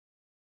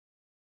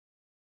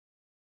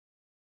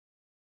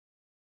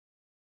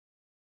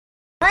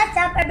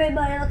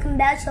everybody,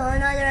 welcome back to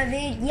another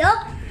video.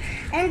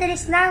 And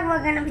this now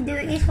we're gonna be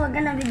doing a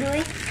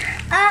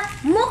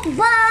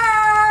mukbang.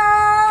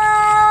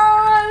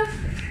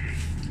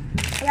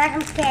 We got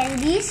some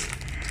candies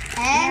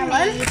and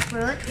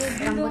fruits,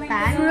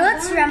 rambutan,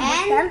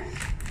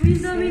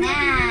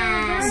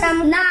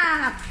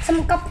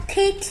 some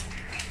cupcakes,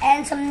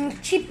 and some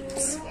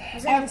chips,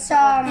 and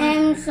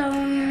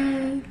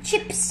some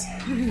chips,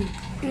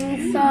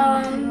 and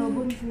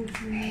some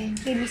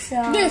this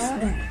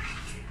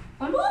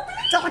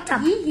chocolate.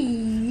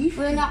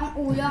 Wala na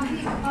akong ulam.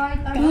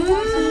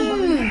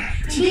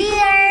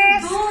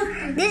 Cheers!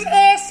 This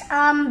is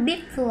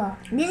beef flour.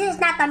 This is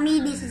not a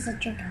meat, this is a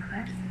chicken.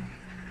 Okay?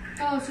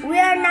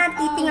 We are not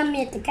eating a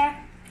meat, okay?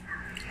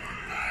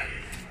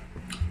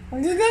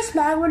 Well, this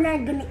but we're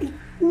not gonna eat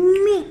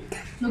meat.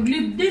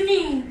 Naglib din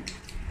eh.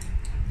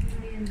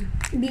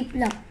 Beef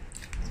lang.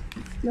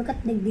 Look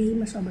at the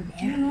game over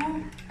there.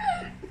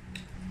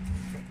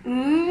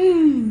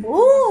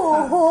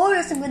 Oh,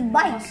 that's a good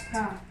bite.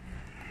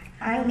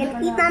 I'm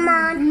gonna eat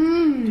naman.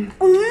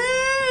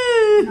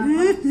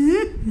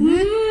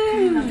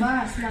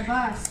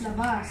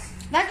 Labas.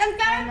 Dahil ang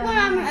challenge ko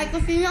namin ay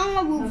kung sino ang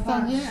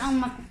mabubusog, yun ang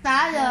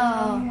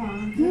matatalo.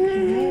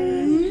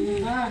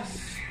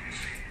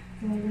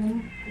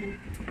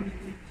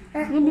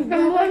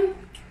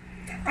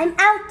 I'm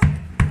out.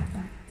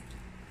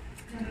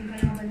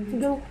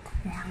 Go.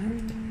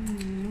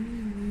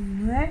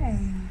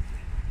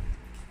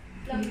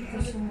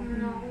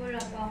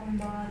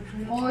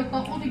 Oh, ito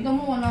ako, tignan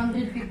mo,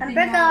 150. Ang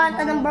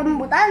pagkakanta ng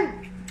rambutan.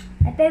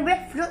 My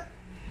favorite fruit.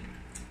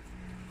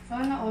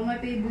 Sana all my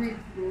favorite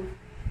fruit.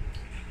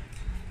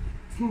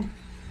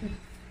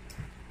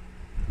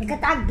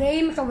 Nagkatag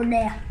games over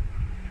there.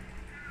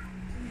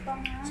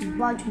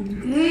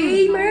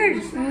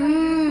 Gamers!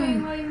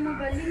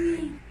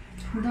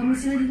 Madami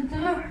sila dito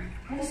talaga.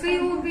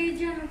 Okay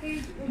dyan, okay.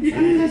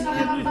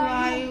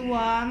 Try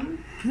one.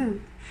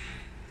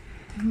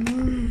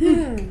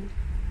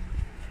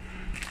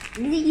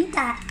 Really eat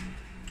that.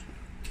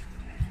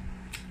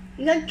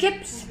 You got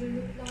chips?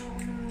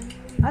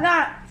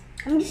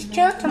 I'm just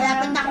chilling.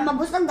 Malapit na akong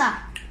mabusog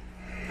ah.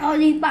 Oh,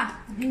 di pa.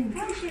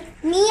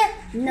 Me?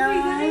 No.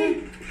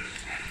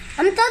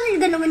 I'm totally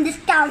gonna win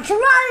this challenge.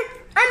 Right?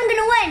 I'm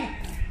gonna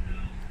win.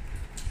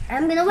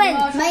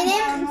 My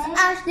name is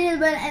Ashley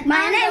and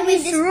My name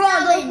is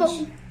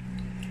Rodolfo.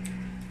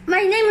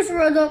 My name is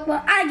Rodolfo.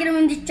 I'm gonna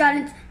win this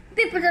challenge.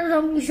 People that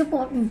don't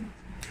support me.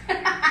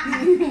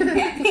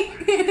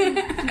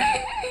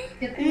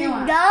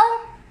 Go.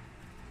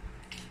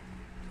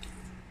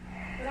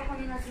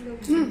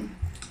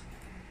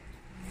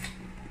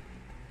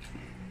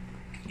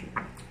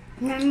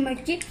 My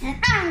chips. And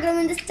I'm gonna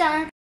win this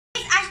challenge.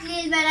 It's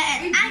Ashley and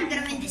I'm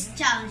gonna win this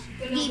challenge.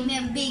 Give me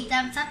a big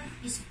thumbs up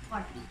if you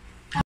support me.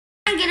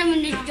 I'm gonna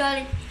win this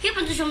challenge. Keep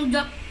on the thumbs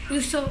up.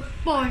 You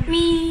support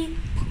me.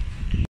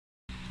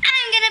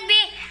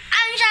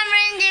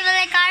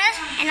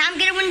 And I'm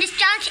gonna win this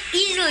challenge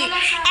easily.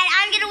 And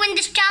I'm gonna win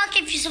this challenge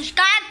if you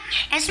subscribe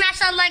and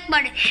smash that like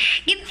button.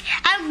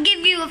 I'll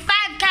give you a 5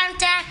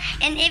 countdown,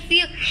 and if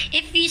you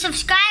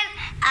subscribe,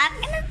 I'm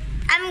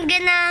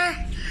gonna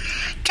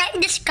turn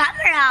this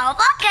camera off.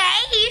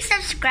 Okay, you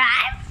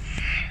subscribe.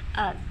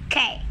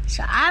 Okay,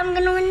 so I'm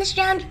gonna win this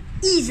challenge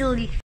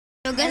easily.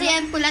 So kasi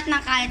yan pulat na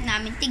kalat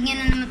namin. Tignan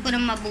na naman po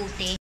ng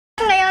mabuti.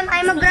 Ngayon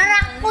ay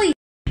magra-rock.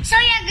 So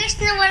yeah guys,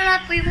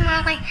 nawala po yung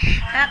mga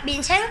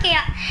pinsan.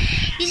 Kaya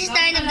this is the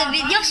end of the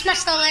video.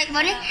 Smash the like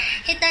button,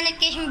 hit the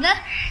notification bell,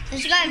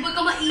 subscribe. Huwag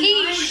ka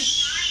maingay.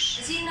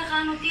 Kasi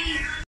nakanuti.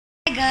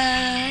 Bye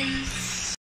guys.